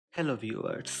Hello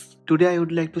viewers, today I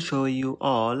would like to show you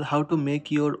all how to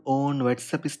make your own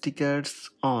WhatsApp stickers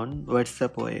on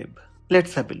WhatsApp web.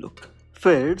 Let's have a look.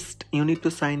 First, you need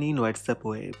to sign in WhatsApp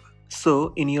web.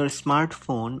 So in your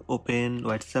smartphone, open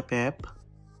WhatsApp app,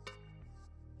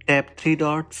 tap three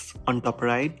dots on top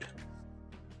right,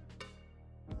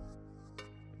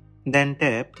 then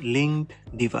tap linked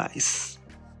device.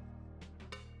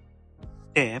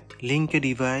 Tap link a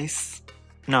device.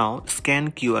 Now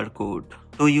scan QR code.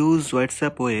 To use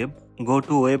WhatsApp web, go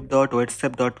to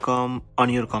web.whatsapp.com on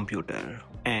your computer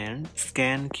and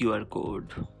scan QR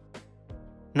code.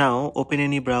 Now open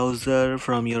any browser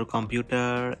from your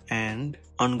computer and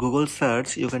on Google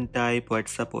search you can type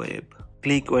WhatsApp web.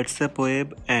 Click WhatsApp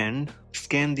web and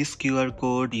scan this QR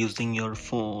code using your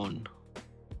phone.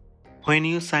 When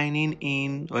you sign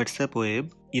in WhatsApp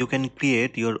web, you can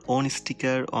create your own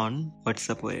sticker on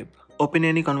WhatsApp web. Open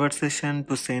any conversation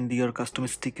to send your custom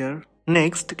sticker.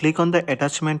 Next, click on the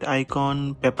attachment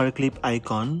icon, paperclip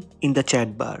icon in the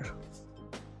chat bar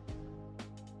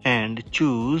and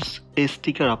choose a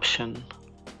sticker option.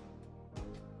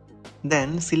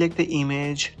 Then select the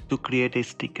image to create a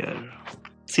sticker.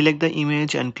 Select the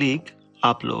image and click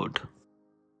upload.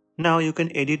 Now you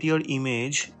can edit your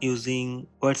image using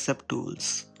WhatsApp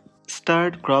tools.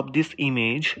 Start crop this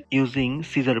image using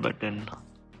scissor button.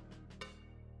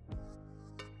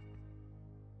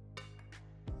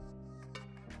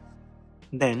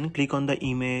 Then click on the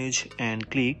image and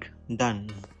click done.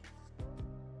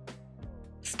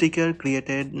 Sticker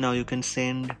created. Now you can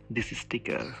send this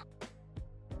sticker.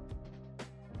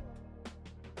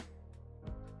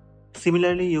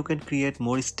 Similarly, you can create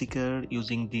more sticker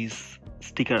using this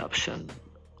sticker option.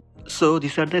 So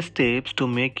these are the steps to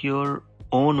make your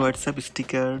own WhatsApp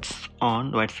stickers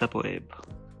on WhatsApp web.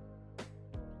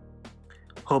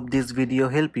 Hope this video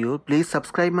helped you. Please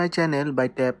subscribe my channel by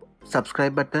tap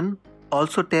subscribe button.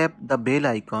 Also tap the bell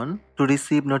icon to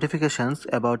receive notifications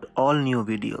about all new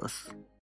videos.